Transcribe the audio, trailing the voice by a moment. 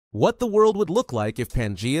What the world would look like if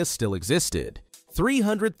Pangea still existed.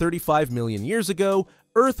 335 million years ago,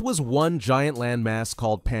 Earth was one giant landmass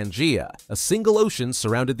called Pangea. A single ocean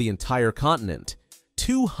surrounded the entire continent.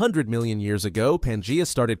 200 million years ago, Pangea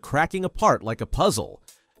started cracking apart like a puzzle.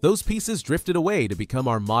 Those pieces drifted away to become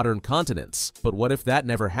our modern continents. But what if that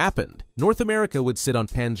never happened? North America would sit on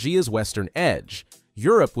Pangea's western edge.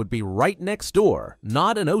 Europe would be right next door,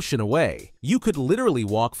 not an ocean away. You could literally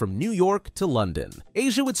walk from New York to London.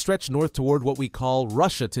 Asia would stretch north toward what we call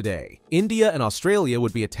Russia today. India and Australia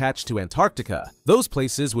would be attached to Antarctica. Those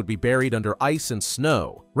places would be buried under ice and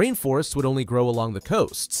snow. Rainforests would only grow along the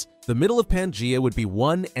coasts. The middle of Pangea would be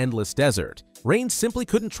one endless desert. Rain simply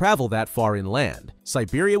couldn't travel that far inland.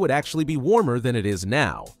 Siberia would actually be warmer than it is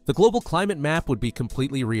now. The global climate map would be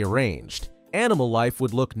completely rearranged. Animal life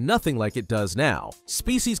would look nothing like it does now.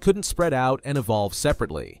 Species couldn't spread out and evolve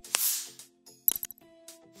separately.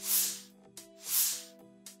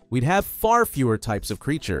 We'd have far fewer types of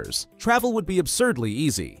creatures. Travel would be absurdly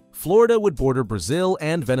easy. Florida would border Brazil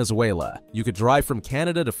and Venezuela. You could drive from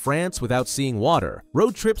Canada to France without seeing water.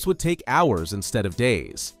 Road trips would take hours instead of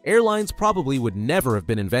days. Airlines probably would never have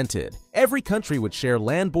been invented. Every country would share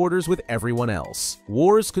land borders with everyone else.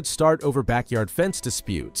 Wars could start over backyard fence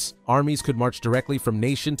disputes. Armies could march directly from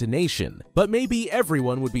nation to nation. But maybe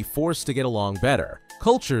everyone would be forced to get along better.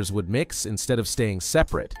 Cultures would mix instead of staying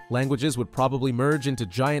separate. Languages would probably merge into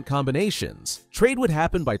giant combinations. Trade would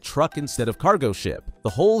happen by truck instead of cargo ship. The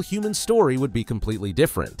whole human story would be completely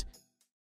different.